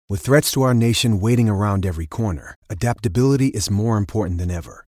With threats to our nation waiting around every corner, adaptability is more important than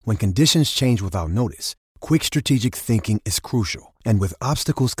ever. When conditions change without notice, quick strategic thinking is crucial. And with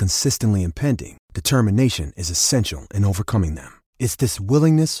obstacles consistently impending, determination is essential in overcoming them. It's this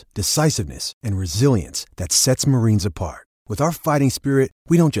willingness, decisiveness, and resilience that sets Marines apart. With our fighting spirit,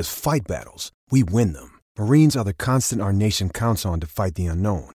 we don't just fight battles, we win them. Marines are the constant our nation counts on to fight the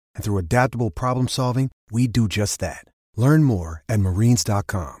unknown. And through adaptable problem solving, we do just that. Learn more at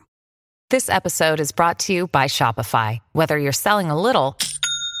marines.com. This episode is brought to you by Shopify. Whether you're selling a little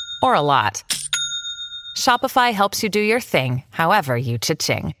or a lot, Shopify helps you do your thing, however you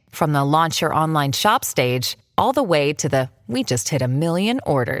cha-ching. From the launch your online shop stage, all the way to the we just hit 1 million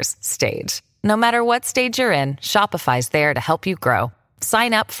orders stage. No matter what stage you're in, Shopify's there to help you grow.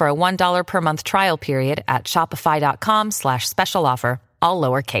 Sign up for a $1 per month trial period at shopify.com/special offer, all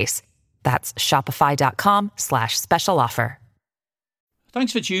lowercase. That's shopify.com/special offer.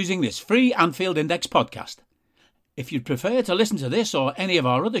 Thanks for choosing this free Anfield Index podcast. If you'd prefer to listen to this or any of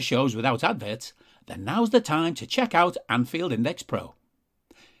our other shows without adverts, then now's the time to check out Anfield Index Pro.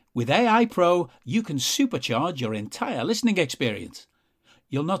 With AI Pro, you can supercharge your entire listening experience.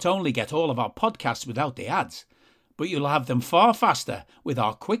 You'll not only get all of our podcasts without the ads, but you'll have them far faster with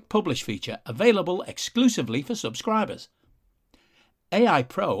our Quick Publish feature available exclusively for subscribers. AI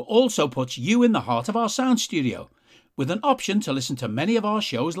Pro also puts you in the heart of our sound studio, with an option to listen to many of our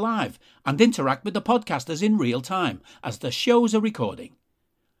shows live and interact with the podcasters in real time as the shows are recording.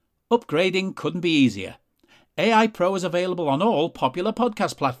 Upgrading couldn't be easier. AI Pro is available on all popular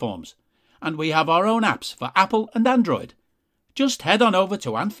podcast platforms, and we have our own apps for Apple and Android. Just head on over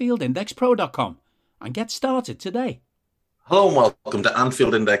to AnfieldIndexPro.com and get started today. Hello and welcome to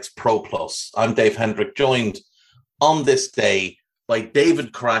Anfield Index Pro Plus. I'm Dave Hendrick, joined on this day by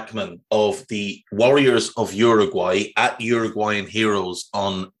David Crackman of the Warriors of Uruguay at Uruguayan Heroes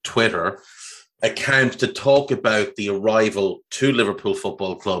on Twitter account to talk about the arrival to Liverpool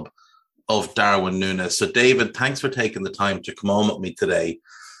Football Club of Darwin Núñez. So David, thanks for taking the time to come on with me today.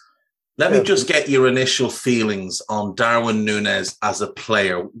 Let me just get your initial feelings on Darwin Núñez as a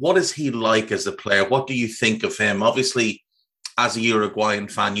player. What is he like as a player? What do you think of him? Obviously, as a Uruguayan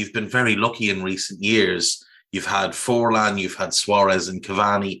fan, you've been very lucky in recent years. You've had Forlan, you've had Suarez and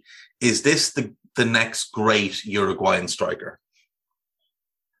Cavani. Is this the next great Uruguayan striker?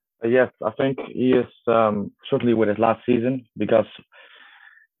 Yes, I think he is certainly with his last season, because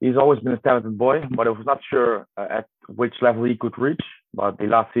he's always been a talented boy, but I was not sure at which level he could reach. But the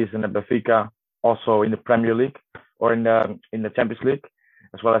last season at Benfica, also in the Premier League or in the Champions League,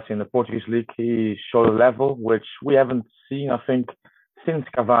 as well as in the Portuguese League, he showed a level which we haven't seen, I think, since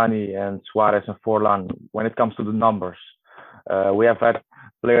Cavani and Suarez and Forlan when it comes to the numbers. We have had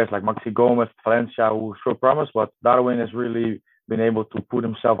players like Maxi Gomez, Valencia, who show promise, but Darwin has really been able to put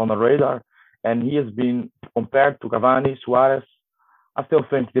himself on the radar. And he has been compared to Cavani, Suarez. I still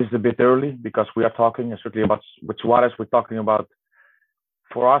think this is a bit early, because we are talking, certainly about with Suarez, we're talking about,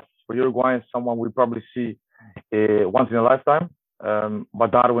 for us, for Uruguayans, someone we probably see once in a lifetime. But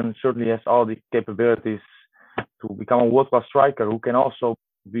Darwin certainly has all the capabilities to become a world-class striker who can also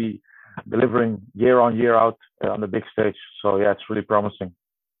be delivering year on, year out on the big stage. So, yeah, it's really promising.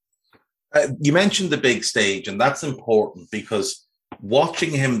 You mentioned the big stage, and that's important because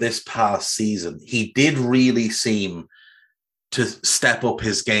watching him this past season, he did really seem to step up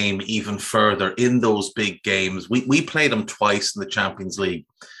his game even further in those big games. We played him twice in the Champions League,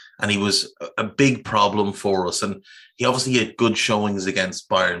 and he was a big problem for us. And he obviously had good showings against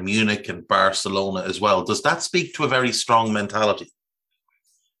Bayern Munich and Barcelona as well. Does that speak to a very strong mentality?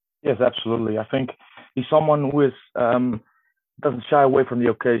 Yes, absolutely. I think he's someone who is doesn't shy away from the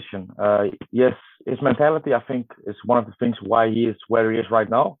occasion. Yes, his mentality, I think, is one of the things why he is where he is right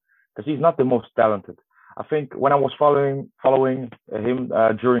now, because he's not the most talented. I think when I was following him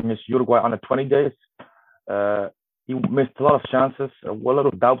during his Uruguay under 20 days, he missed a lot of chances, a lot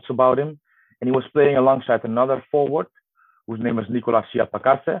of doubts about him, and he was playing alongside another forward whose name is Nicolas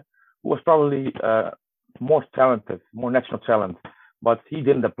Chiapacase, who was probably more talented, more natural talent, but he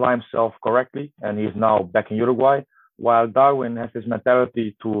didn't apply himself correctly, and he's now back in Uruguay, while Darwin has this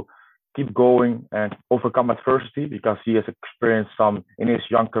mentality to keep going and overcome adversity, because he has experienced some in his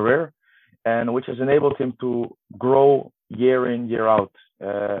young career, and which has enabled him to grow year in, year out.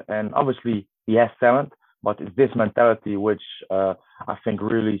 And obviously he has talent, but it's this mentality which I think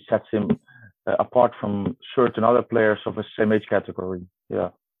really sets him apart from certain other players of the same age category. Yeah,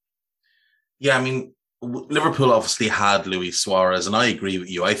 I mean, Liverpool obviously had Luis Suarez, and I agree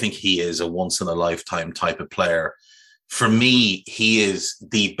with you. I think he is a once-in-a-lifetime type of player. For me, he is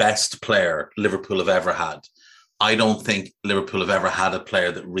the best player Liverpool have ever had. I don't think Liverpool have ever had a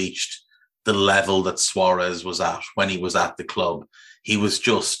player that reached the level that Suarez was at when he was at the club. He was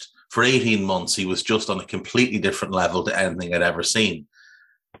just, for 18 months, he was just on a completely different level to anything I'd ever seen.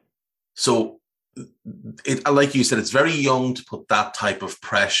 So, like you said, it's very young to put that type of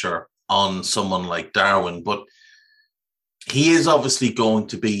pressure on someone like Darwin, but he is obviously going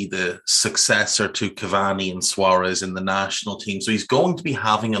to be the successor to Cavani and Suarez in the national team. So he's going to be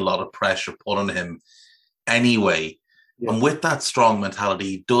having a lot of pressure put on him anyway. Yeah. And with that strong mentality,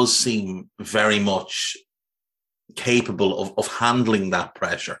 he does seem very much capable of handling that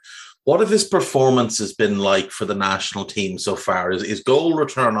pressure. What have his performances been like for the national team so far? His goal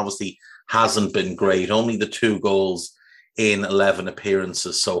return obviously hasn't been great, only the 2 goals in 11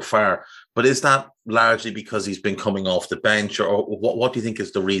 appearances so far. But is that largely because he's been coming off the bench, or what do you think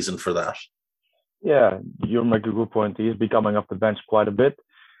is the reason for that? Yeah, you make a good point. He is becoming off the bench quite a bit.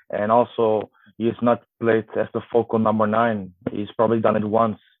 And also, he has not played as the focal number 9. He's probably done it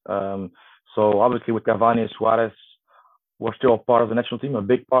once. So obviously with Cavani and Suarez, we're still a part of the national team, a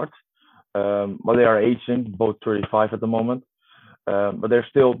big part. But they are aging, both 35 at the moment. But they're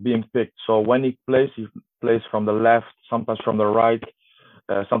still being picked. So when he plays from the left, sometimes from the right.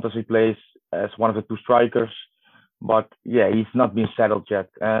 Sometimes he plays as one of the 2 strikers. But yeah, he's not been settled yet.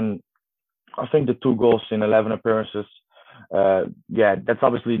 And I think the 2 goals in 11 appearances, that's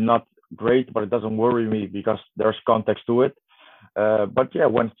obviously not great, but it doesn't worry me because there's context to it. But yeah,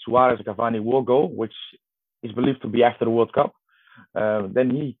 when Suarez and Cavani will go, which is believed to be after the World Cup,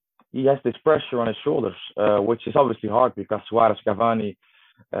 then he has this pressure on his shoulders, which is obviously hard because Suarez and Cavani,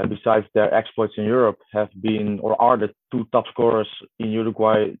 besides their exploits in Europe, have been or are the 2 top scorers in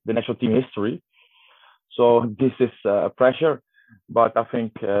Uruguay, the national team history. So this is pressure, but I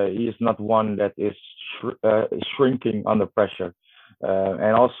think he is not one that is shrinking under pressure.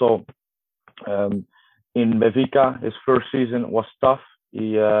 And also in Benfica, his first season was tough.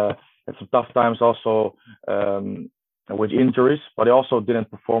 He had some tough times also with injuries, but he also didn't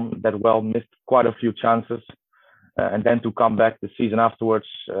perform that well, missed quite a few chances. And then to come back the season afterwards,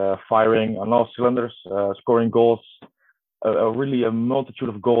 firing on all cylinders, scoring goals, really a multitude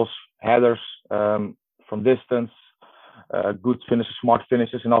of goals, headers from distance, good finishes, smart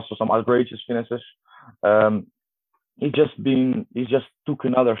finishes, and also some outrageous finishes. He just took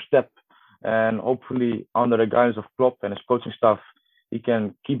another step, and hopefully under the guidance of Klopp and his coaching staff, he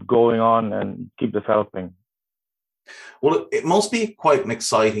can keep going on and keep developing. Well, it must be quite an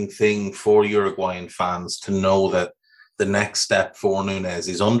exciting thing for Uruguayan fans to know that the next step for Núñez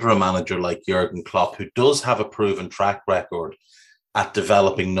is under a manager like Jurgen Klopp, who does have a proven track record at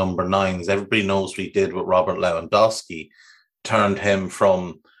developing number 9s. Everybody knows what he did with Robert Lewandowski, turned him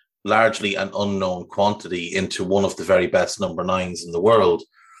from largely an unknown quantity into one of the very best number 9s in the world.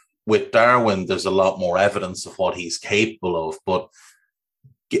 With Darwin, there's a lot more evidence of what he's capable of, but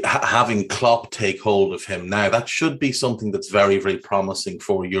having Klopp take hold of him now, that should be something that's very, very promising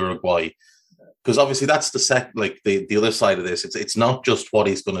for Uruguay. Because obviously that's the other side of this. It's not just what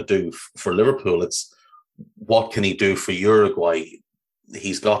he's going to do for Liverpool. It's what can he do for Uruguay.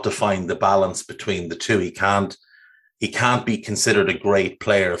 He's got to find the balance between the 2. He can't be considered a great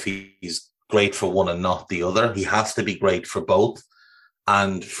player if he's great for one and not the other. He has to be great for both.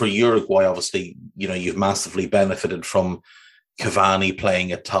 And for Uruguay, obviously, you've massively benefited from Cavani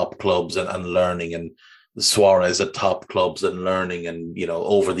playing at top clubs and learning, and Suarez at top clubs and learning. And,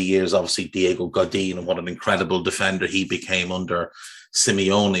 over the years, obviously, Diego Godin, and what an incredible defender he became under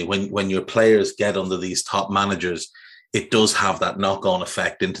Simeone. When your players get under these top managers, it does have that knock-on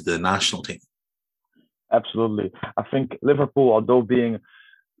effect into the national team. Absolutely. I think Liverpool, although being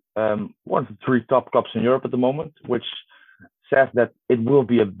one of the 3 top clubs in Europe at the moment, which says that it will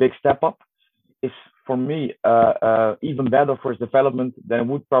be a big step up, is for me even better for his development than it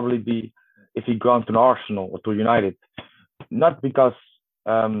would probably be if he'd gone to an Arsenal or to United. Not because,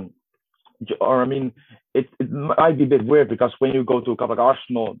 it might be a bit weird because when you go to a club like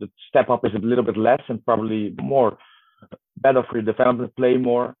Arsenal, the step up is a little bit less and probably more better for your development, play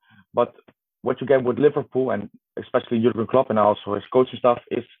more. But what you get with Liverpool, and especially Jurgen Klopp and also his coaching staff,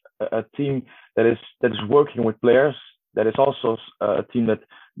 is a team that is working with players. That is also a team that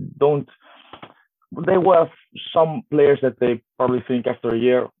they will have some players that they probably think after a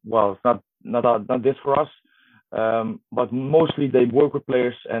year, well, it's not this for us. But mostly they work with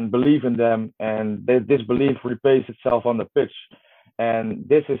players and believe in them, and this belief repays itself on the pitch. And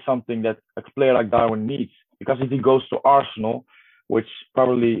this is something that a player like Darwin needs, because if he goes to Arsenal, which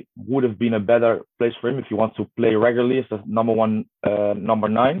probably would have been a better place for him if he wants to play regularly as the number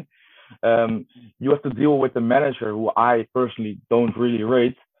 9, you have to deal with the manager who I personally don't really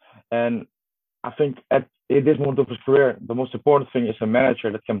rate. And I think at this moment of his career, the most important thing is a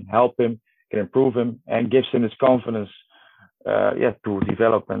manager that can help him, can improve him, and gives him his confidence, to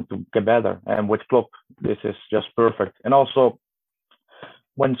develop and to get better. And with Klopp, this is just perfect. And also,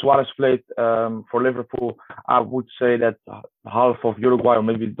 when Suarez played for Liverpool, I would say that half of Uruguay, or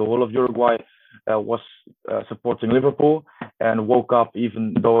maybe the whole of Uruguay, was supporting Liverpool and woke up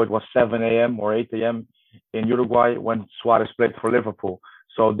even though it was 7 a.m. or 8 a.m. in Uruguay when Suarez played for Liverpool.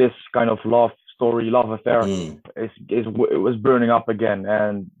 So this kind of love affair, it was burning up again,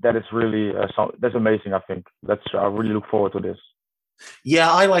 and that is really that's amazing. I think I really look forward to this.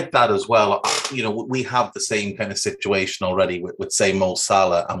 Yeah, I like that as well. We have the same kind of situation already with say, Mo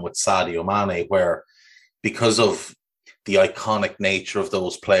Salah and with Sadio Mane, where because of the iconic nature of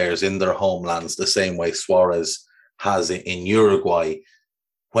those players in their homelands, the same way Suarez has in Uruguay,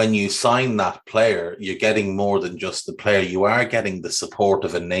 when you sign that player, you're getting more than just the player. You are getting the support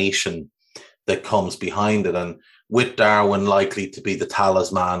of a nation that comes behind it. And with Darwin likely to be the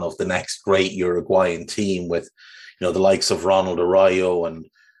talisman of the next great Uruguayan team, with the likes of Ronald Arroyo and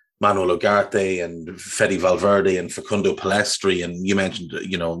Manuel Ugarte and Fede Valverde and Facundo Palestri, and you mentioned,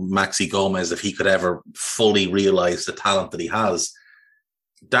 Maxi Gomez, if he could ever fully realize the talent that he has,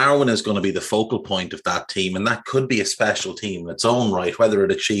 Darwin is going to be the focal point of that team, and that could be a special team in its own right. Whether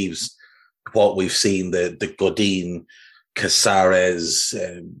it achieves what we've seen, the Godin, Casares,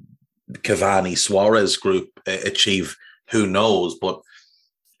 Cavani, Suarez group achieve, who knows? But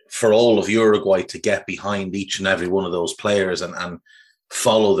for all of Uruguay to get behind each and every one of those players and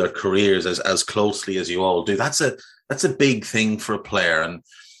follow their careers as closely as you all do, that's a big thing for a player. And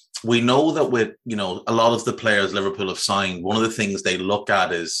we know that with a lot of the players Liverpool have signed, one of the things they look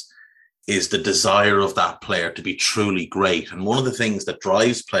at is the desire of that player to be truly great. And one of the things that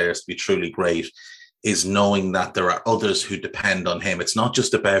drives players to be truly great is knowing that there are others who depend on him. It's not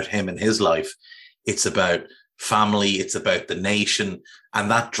just about him and his life. It's about family. It's about the nation. And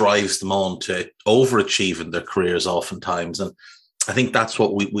that drives them on to overachieve in their careers oftentimes. And I think that's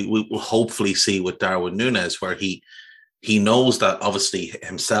what we will hopefully see with Darwin Núñez, where he knows that obviously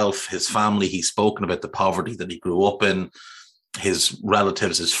himself, his family, he's spoken about the poverty that he grew up in, his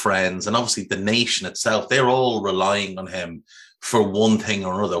relatives, his friends, and obviously the nation itself. They're all relying on him for one thing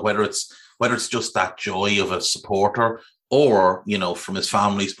or another, whether it's just that joy of a supporter or, from his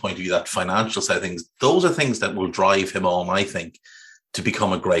family's point of view, that financial side of things. Those are things that will drive him on, I think, to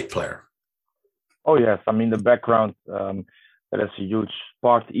become a great player. Oh, yes. I mean, the background, that is a huge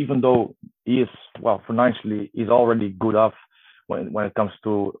part, even though he is, financially, he's already good off when it comes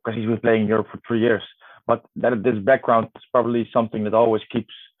to, because he's been playing in Europe for 3 years. But this background is probably something that always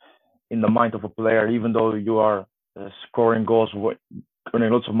keeps in the mind of a player, even though you are scoring goals,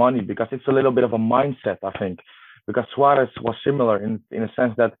 earning lots of money, because it's a little bit of a mindset, I think. Because Suarez was similar in a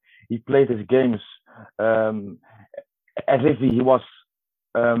sense that he played his games as if he was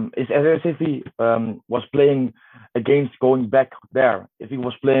was playing against going back there. If he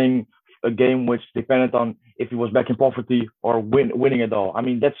was playing a game which depended on if he was back in poverty or winning it all. I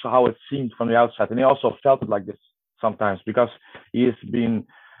mean, that's how it seemed from the outside. And he also felt it like this sometimes, because he is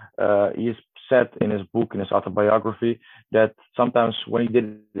said in his book, in his autobiography, that sometimes when he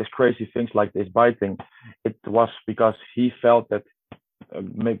did these crazy things like this biting, it was because he felt that a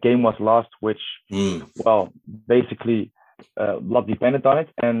game was lost, which, basically lot dependent on it.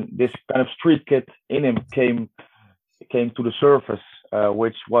 And this kind of street kid in him came to the surface,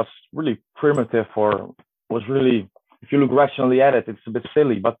 which was really primitive, or was really, if you look rationally at it, it's a bit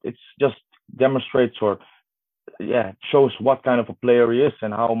silly, but it's just demonstrates shows what kind of a player he is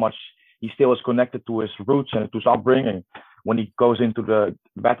and how much he still is connected to his roots and to his upbringing when he goes into the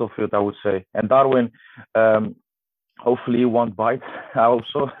battlefield, I would say. And Darwin, hopefully he won't bite, I hope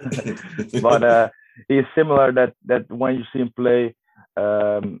so. But he is similar, that when you see him play,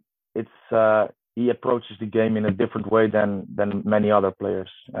 he approaches the game in a different way than many other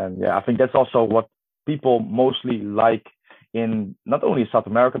players. And I think that's also what people mostly like in not only a South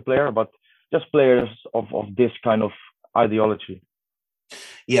American player, but just players of this kind of ideology.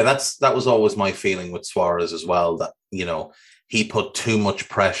 Yeah, that was always my feeling with Suarez as well, that, he put too much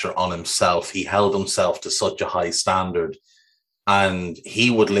pressure on himself. He held himself to such a high standard, and he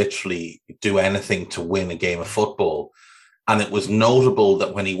would literally do anything to win a game of football. And it was notable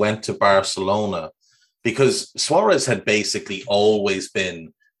that when he went to Barcelona, because Suarez had basically always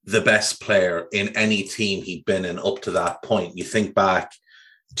been the best player in any team he'd been in up to that point. You think back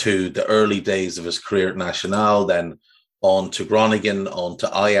to the early days of his career at Nacional, then on to Groningen, on to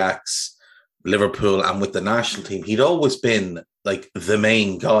Ajax, Liverpool, and with the national team. He'd always been like the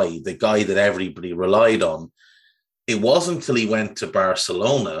main guy, the guy that everybody relied on. It wasn't until he went to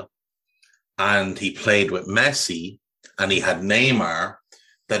Barcelona and he played with Messi and he had Neymar,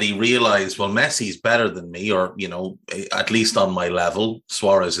 that he realized, well, Messi's better than me, or, at least on my level.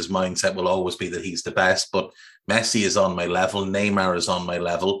 Suarez's mindset will always be that he's the best, but Messi is on my level. Neymar is on my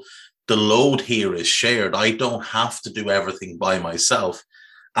level. The load here is shared. I don't have to do everything by myself.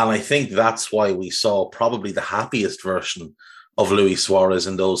 And I think that's why we saw probably the happiest version of Luis Suarez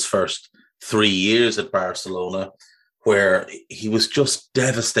in those first 3 years at Barcelona, where he was just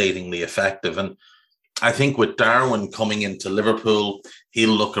devastatingly effective. And I think with Darwin coming into Liverpool,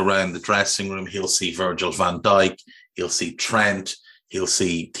 he'll look around the dressing room, he'll see Virgil van Dijk, he'll see Trent, he'll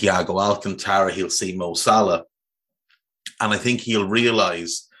see Thiago Alcantara, he'll see Mo Salah. And I think he'll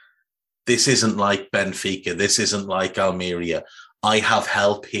realise this isn't like Benfica, this isn't like Almeria. I have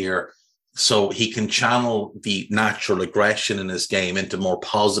help here. So he can channel the natural aggression in his game into more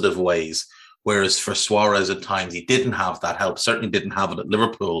positive ways. Whereas for Suarez at times, he didn't have that help, certainly didn't have it at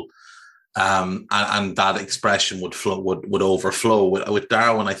Liverpool. And that expression would overflow. With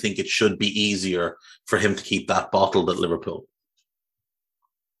Darwin, I think it should be easier for him to keep that bottled at Liverpool.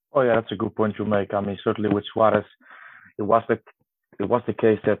 Oh yeah, that's a good point you make. I mean, certainly with Suarez, it was the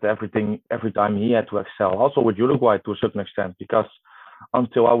case that every time he had to excel. Also with Uruguay to a certain extent, because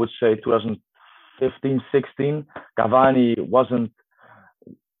until I would say 2015, 16, Cavani wasn't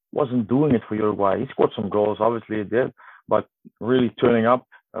doing it for Uruguay. He scored some goals, obviously he did, but really turning up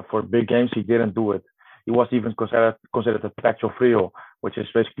for big games, he didn't do it. He was even considered a pecho frio, which is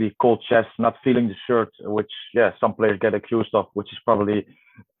basically cold chest, not feeling the shirt, which some players get accused of, which is probably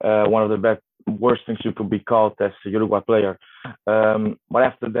one of the worst things you could be called as a Uruguay player. But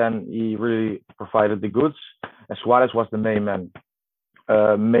after then, he really provided the goods, and Suarez was the main man,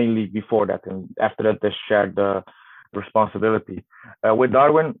 mainly before that, and after that they shared the responsibility. With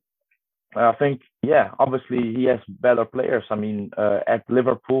Darwin, I think, obviously he has better players. I mean, at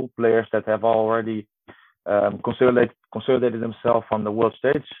Liverpool, players that have already consolidated themselves on the world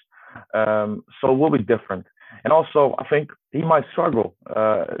stage. So it will be different. And also, I think he might struggle.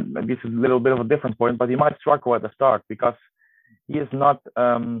 Maybe it's a little bit of a different point, but he might struggle at the start because he is not,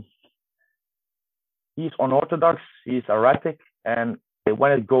 he's unorthodox, he's erratic, and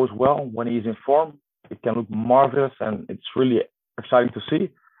when it goes well, when he's in form, it can look marvelous and it's really exciting to see.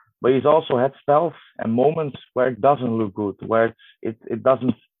 But he's also had spells and moments where it doesn't look good, where it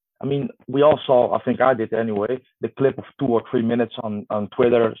doesn't. I mean, we all saw, I think I did anyway, the clip of 2 or 3 minutes on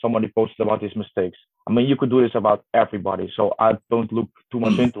Twitter. Somebody posted about his mistakes. I mean, you could do this about everybody, so I don't look too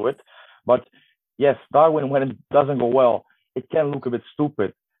much into it. But yes, Darwin, when it doesn't go well, it can look a bit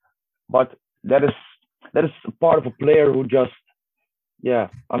stupid. But that is part of a player who just,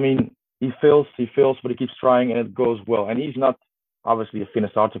 I mean, he fails, but he keeps trying and it goes well. And he's not obviously a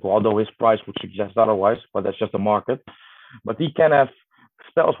finished article, although his price would suggest otherwise, but that's just the market. But he can have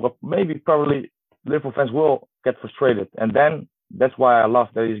spells where probably Liverpool fans will get frustrated. And then that's why I love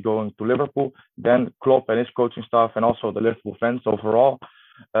that he's going to Liverpool. Then Klopp and his coaching staff and also the Liverpool fans overall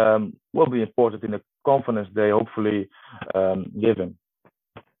will be important in the confidence they hopefully give him.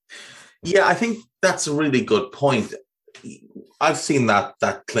 Yeah, I think that's a really good point. I've seen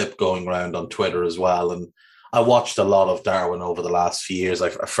that clip going around on Twitter as well, and I watched a lot of Darwin over the last few years. I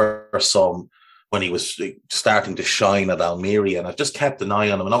first saw him when he was starting to shine at Almeria, and I've just kept an eye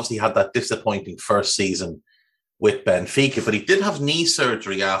on him. And obviously he had that disappointing first season with Benfica, but he did have knee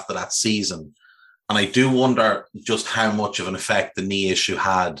surgery after that season. And I do wonder just how much of an effect the knee issue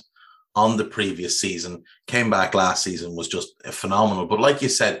had on the previous season. Came back last season, was just phenomenal. But like you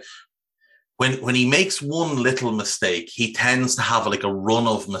said, when he makes one little mistake, he tends to have like a run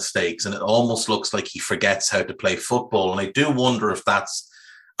of mistakes, and it almost looks like he forgets how to play football. And I do wonder if that's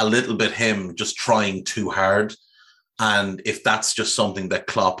a little bit him just trying too hard, and if that's just something that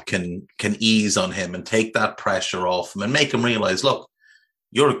Klopp can ease on him and take that pressure off him and make him realize, look,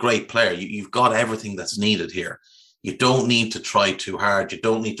 you're a great player. You've got everything that's needed here. You don't need to try too hard. You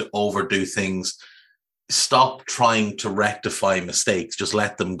don't need to overdo things. Stop trying to rectify mistakes. Just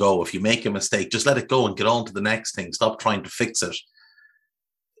let them go. If you make a mistake, just let it go and get on to the next thing. Stop trying to fix it.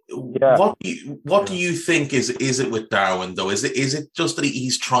 Yeah. What do you think is it with Darwin though? Is it just that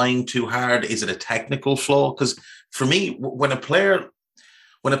he's trying too hard? Is it a technical flaw? Because for me, when a player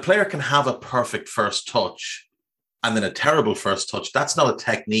can have a perfect first touch and then a terrible first touch, that's not a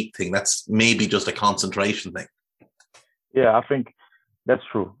technique thing. That's maybe just a concentration thing. Yeah, I think that's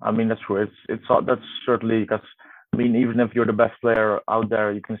true. I mean, that's true. That's certainly, because I mean, even if you're the best player out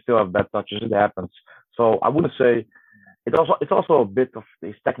there, you can still have bad touches. It happens. So I wouldn't say it's also a bit of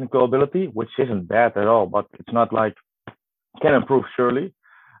his technical ability, which isn't bad at all, but it's not like can improve surely.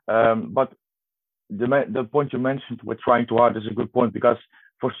 But the point you mentioned with trying too hard is a good point, because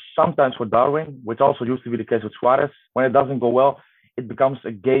sometimes for Darwin, which also used to be the case with Suarez, when it doesn't go well, it becomes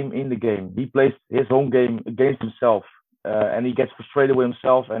a game in the game. He plays his own game against himself, and he gets frustrated with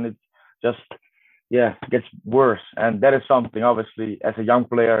himself, and it just gets worse. And that is something, obviously, as a young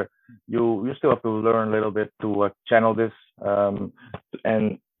player, you still have to learn a little bit to channel this.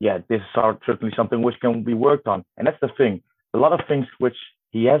 And this is certainly something which can be worked on. And that's the thing. A lot of things which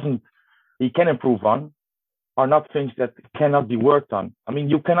he can improve on are not things that cannot be worked on. I mean,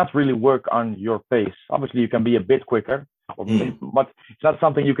 you cannot really work on your pace. Obviously, you can be a bit quicker, but it's not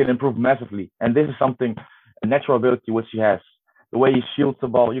something you can improve massively. And this is something, a natural ability which he has. The way he shields the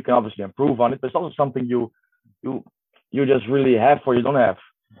ball, you can obviously improve on it, but it's also something you just really have or you don't have.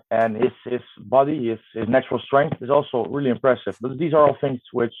 And his body, his natural strength is also really impressive. But these are all things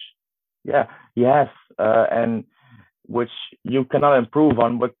which, he has, and which you cannot improve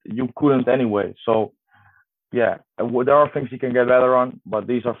on, but you couldn't anyway. So, there are things you can get better on, but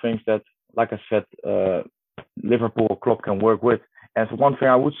these are things that, like I said, Liverpool club can work with. And so one thing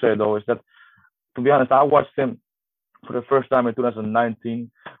I would say, though, is that, to be honest, I watched him for the first time in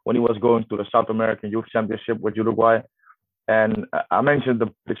 2019 when he was going to the South American Youth Championship with Uruguay. And I mentioned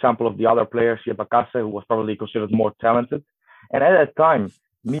the example of the other player, Siepacase, who was probably considered more talented. And at that time,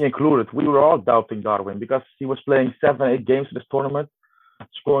 me included, we were all doubting Darwin because he was playing 7-8 games in this tournament,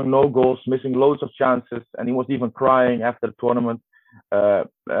 scoring no goals, missing loads of chances, and he was even crying after the tournament.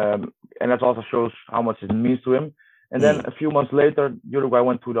 And that also shows how much it means to him. And then a few months later, Uruguay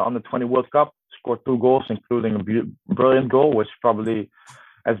went to the Under-20 World Cup, scored 2 goals, including a brilliant goal, which probably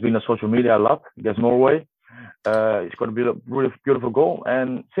has been on social media a lot against Norway. He scored a really beautiful goal.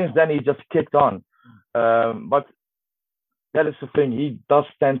 And since then, he just kicked on. But that is the thing. He does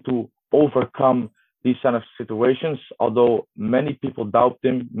tend to overcome these kind of situations, although many people doubt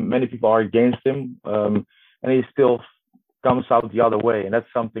him, many people are against him, and he still comes out the other way. And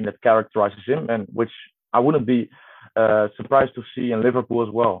that's something that characterizes him, and which I wouldn't be surprised to see in Liverpool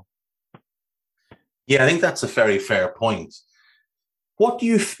as well. Yeah, I think that's a very fair point. What do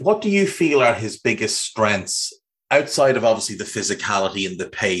you feel are his biggest strengths outside of obviously the physicality and the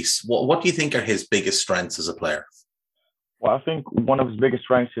pace? What do you think are his biggest strengths as a player? Well, I think one of his biggest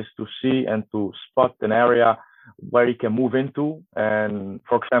strengths is to see and to spot an area where he can move into. And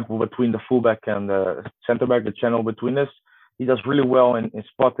for example, between the fullback and the centre back, the channel between this, he does really well in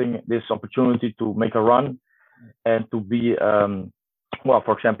spotting this opportunity to make a run and to be,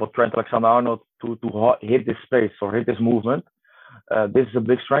 for example, Trent Alexander-Arnold to hit this space or hit this movement. This is a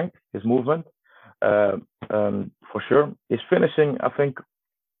big strength, his movement, for sure. His finishing, I think,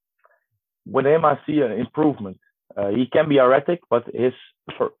 with him, I see an improvement. He can be erratic, but he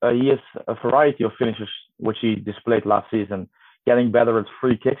has a variety of finishes, which he displayed last season, getting better at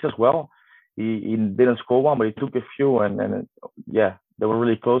free kicks as well. He didn't score one, but he took a few, and they were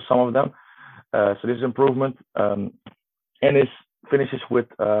really close, some of them. So this is improvement. And his finishes with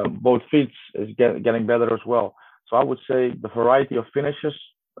both feet is getting better as well. So I would say the variety of finishes,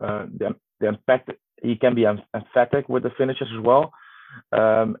 the impact, he can be emphatic with the finishes as well.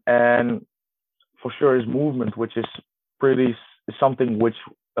 And for sure his movement, which is something which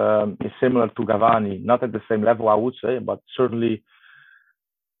is similar to Cavani, not at the same level, I would say, but certainly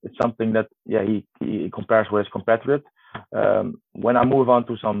it's something that he compares with his compatriot. When I move on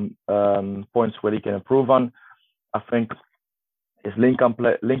to some points where he can improve on, I think his link-up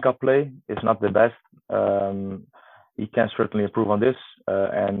play is not the best. He can certainly improve on this,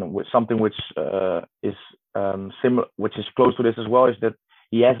 and with something which is similar, which is close to this as well, is that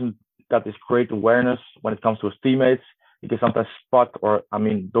he hasn't got this great awareness when it comes to his teammates. He can sometimes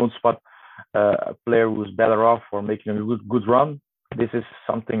don't spot a player who's better off or making a good run. This is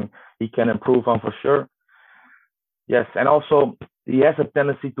something he can improve on for sure. Yes, and also he has a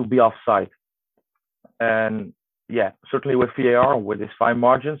tendency to be offside. And certainly with VAR, with his fine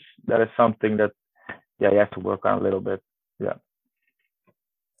margins, that is something that he has to work on a little bit.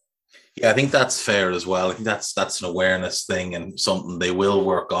 Yeah, I think that's fair as well. I think that's an awareness thing and something they will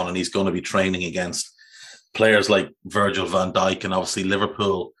work on. And he's going to be training against players like Virgil van Dijk, and obviously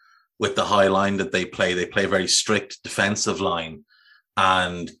Liverpool, with the high line that they play a very strict defensive line,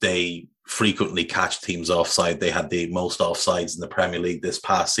 and they frequently catch teams offside. They had the most offsides in the Premier League this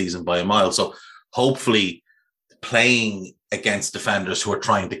past season by a mile. So hopefully playing against defenders who are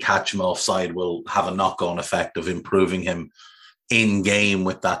trying to catch him offside will have a knock-on effect of improving him in game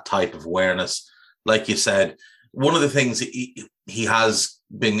with that type of awareness. Like you said, one of the things he has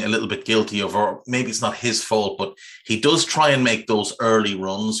been a little bit guilty of, or maybe it's not his fault, but he does try and make those early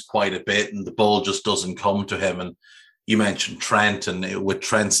runs quite a bit, and the ball just doesn't come to him. And you mentioned Trent, and with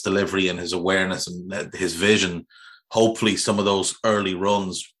Trent's delivery and his awareness and his vision, hopefully some of those early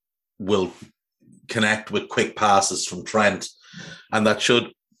runs will connect with quick passes from Trent, and that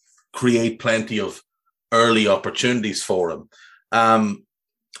should create plenty of early opportunities for him.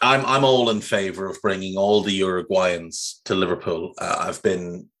 I'm all in favour of bringing all the Uruguayans to Liverpool. I've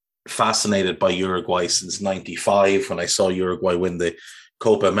been fascinated by Uruguay since '95 when I saw Uruguay win the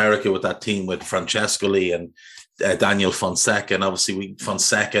Copa America with that team with Francescoli and Daniel Fonseca. And obviously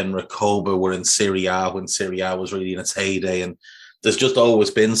Fonseca and Recoba were in Serie A when Serie A was really in its heyday. And there's just always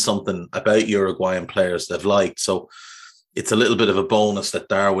been something about Uruguayan players they've liked. So it's a little bit of a bonus that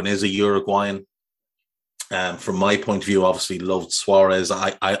Darwin is a Uruguayan. From my point of view, obviously loved Suarez.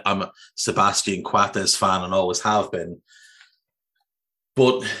 I'm a Sebastian Coates fan and always have been.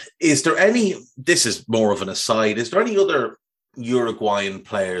 But is there any, this is more of an aside, is there any other Uruguayan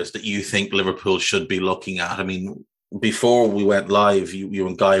players that you think Liverpool should be looking at? I mean, before we went live, you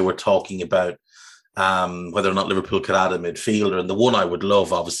and Guy were talking about whether or not Liverpool could add a midfielder. And the one I would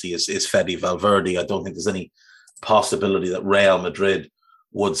love, obviously, is Fede Valverde. I don't think there's any possibility that Real Madrid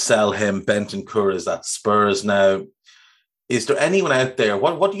would sell him. Bentancur is at Spurs now. Is there anyone out there?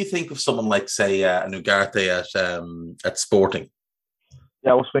 What do you think of someone like, say, an Ugarte at Sporting?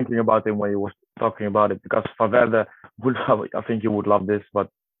 Yeah, I was thinking about him when you were talking about it, because Valverde I think you would love this, but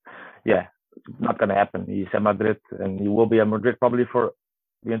yeah, it's not going to happen. He's at Madrid, and he will be at Madrid probably for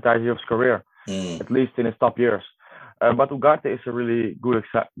the entirety of his career, at least in his top years. But Ugarte is a really good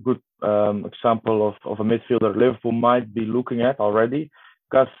example of a midfielder Liverpool might be looking at already,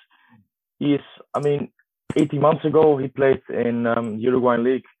 because he is, 18 months ago he played in Uruguayan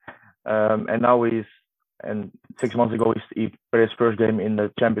League, and now and 6 months ago he played his first game in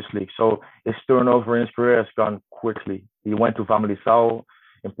the Champions League. So his turnover in his career has gone quickly. He went to Famalicão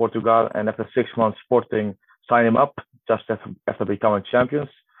in Portugal, and after 6 months, Sporting signed him up just after becoming champions.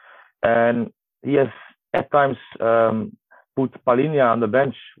 And he has at times put Palhinha on the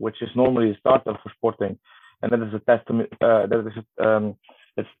bench, which is normally a starter for Sporting, and that is a testament.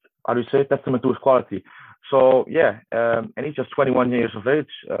 It's testament to his quality. So yeah, and he's just 21 years of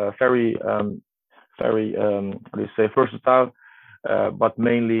age, very versatile, but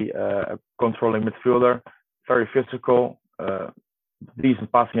mainly a controlling midfielder, very physical,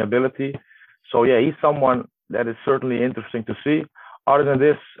 decent passing ability. So yeah, he's someone that is certainly interesting to see. Other than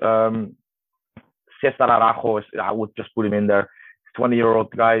this, Cesar Araujo, I would just put him in there.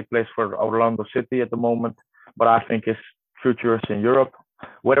 20-year-old guy, plays for Orlando City at the moment, but I think his future is in Europe.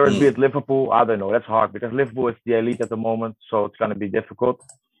 Whether it be at Liverpool, I don't know. That's hard, because Liverpool is the elite at the moment, so it's going to be difficult.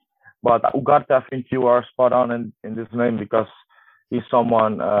 But Ugarte, I think you are spot on in this name, because he's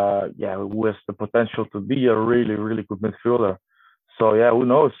someone, who has the potential to be a really, really good midfielder. So yeah, who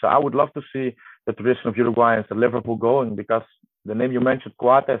knows? I would love to see the tradition of Uruguayans at Liverpool going, because the name you mentioned,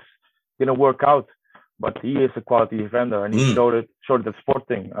 Coates, didn't work out, but he is a quality defender, and he showed it at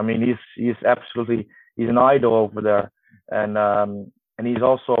Sporting. I mean, he's an idol over there, and he's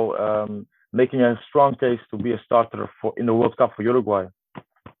also making a strong case to be a starter in the World Cup for Uruguay.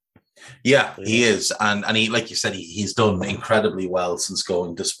 Yeah, he is, and he, like you said, he's done incredibly well since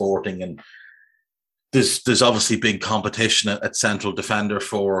going to Sporting, and there's obviously big competition at central defender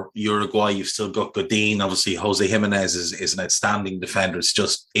for Uruguay. You've still got Godin. Obviously, Jose Jimenez is an outstanding defender. It's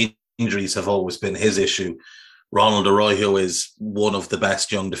just injuries have always been his issue. Ronald Araujo is one of the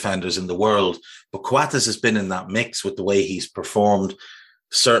best young defenders in the world, but Coates has been in that mix with the way he's performed,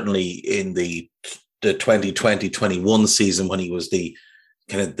 certainly in the 2020-21 season, when he was the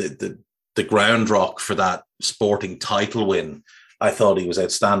kind of the ground rock for that Sporting title win. I thought he was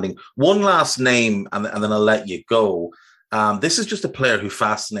outstanding. One last name, and then I'll let you go. This is just a player who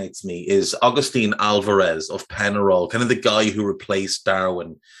fascinates me, is Agustin Alvarez of Penarol, kind of the guy who replaced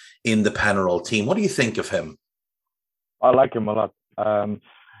Darwin in the Penarol team. What do you think of him? I like him a lot.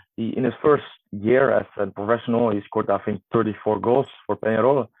 In his first year as a professional, he scored, I think, 34 goals for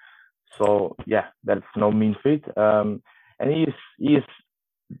Penarol. So yeah, that's no mean feat. And he's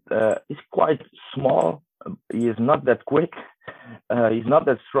quite small. He is not that quick. He's not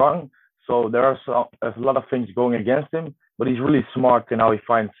that strong. So there's a lot of things going against him, but he's really smart in how he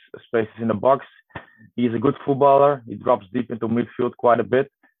finds spaces in the box. He's a good footballer. He drops deep into midfield quite a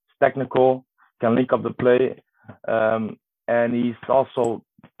bit. He's technical, can link up the play. And he's also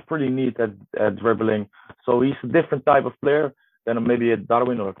pretty neat at dribbling. So he's a different type of player than maybe a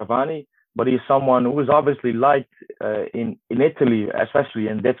Darwin or a Cavani, but he's someone who is obviously liked in Italy, especially,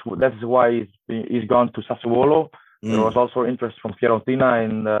 and that's why he's gone to Sassuolo. There was also interest from Fiorentina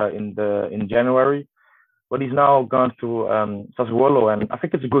in January, but he's now gone to Sassuolo, and I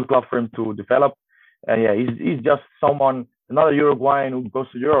think it's a good club for him to develop. And yeah, he's just someone another Uruguayan who goes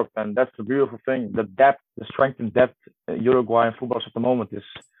to Europe, and that's the beautiful thing. The depth, the strength and depth Uruguayan football at the moment is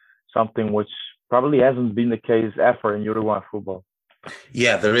something which probably hasn't been the case ever in Uruguayan football.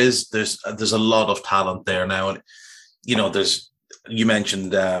 Yeah, there's a lot of talent there now, and you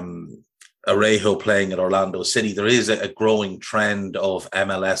mentioned Arejo playing at Orlando City. There is a growing trend of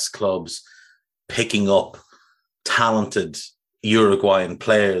MLS clubs picking up talented Uruguayan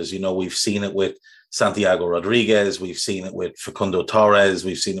players. We've seen it with Santiago Rodriguez, we've seen it with Facundo Torres,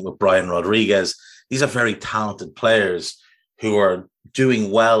 we've seen it with Brian Rodriguez. These are very talented players who are doing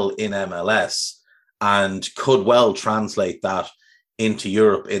well in MLS and could well translate that into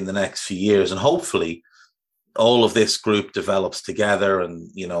Europe in the next few years. And hopefully all of this group develops together, and,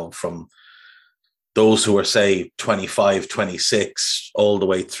 from those who are, say, 25, 26, all the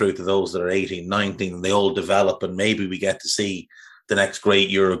way through to those that are 18, 19, they all develop, and maybe we get to see the next great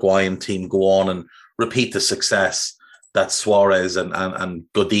Uruguayan team go on and repeat the success that Suarez and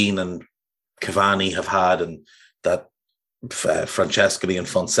Godin and Cavani have had, and that Francescoli and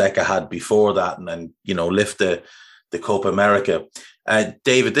Fonseca had before that, and then, lift the Copa America.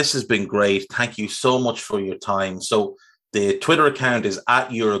 David, this has been great. Thank you so much for your time. So the Twitter account is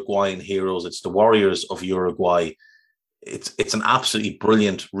 @Uruguayan Heroes. It's the Warriors of Uruguay. It's an absolutely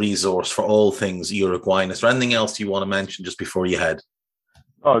brilliant resource for all things Uruguayan. Is there anything else you want to mention just before you head?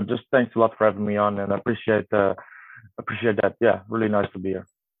 Oh, just thanks a lot for having me on, and I appreciate that. Yeah, really nice to be here.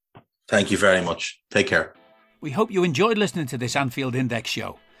 Thank you very much. Take care. We hope you enjoyed listening to this Anfield Index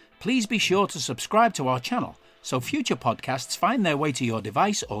show. Please be sure to subscribe to our channel so future podcasts find their way to your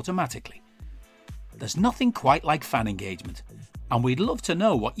device automatically. There's nothing quite like fan engagement, and we'd love to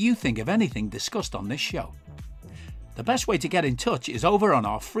know what you think of anything discussed on this show. The best way to get in touch is over on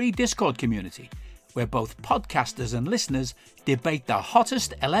our free Discord community, where both podcasters and listeners debate the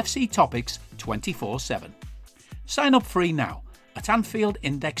hottest LFC topics 24/7. Sign up free now at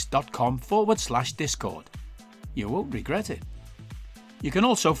anfieldindex.com/Discord. You won't regret it. You can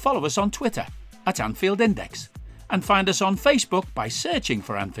also follow us on Twitter @Anfield Index, and find us on Facebook by searching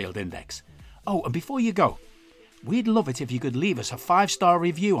for Anfield Index. Oh, and before you go, we'd love it if you could leave us a 5-star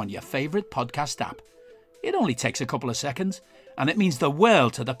review on your favourite podcast app. It only takes a couple of seconds, and it means the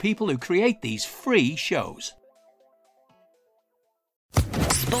world to the people who create these free shows.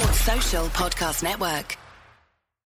 Sports Social Podcast Network.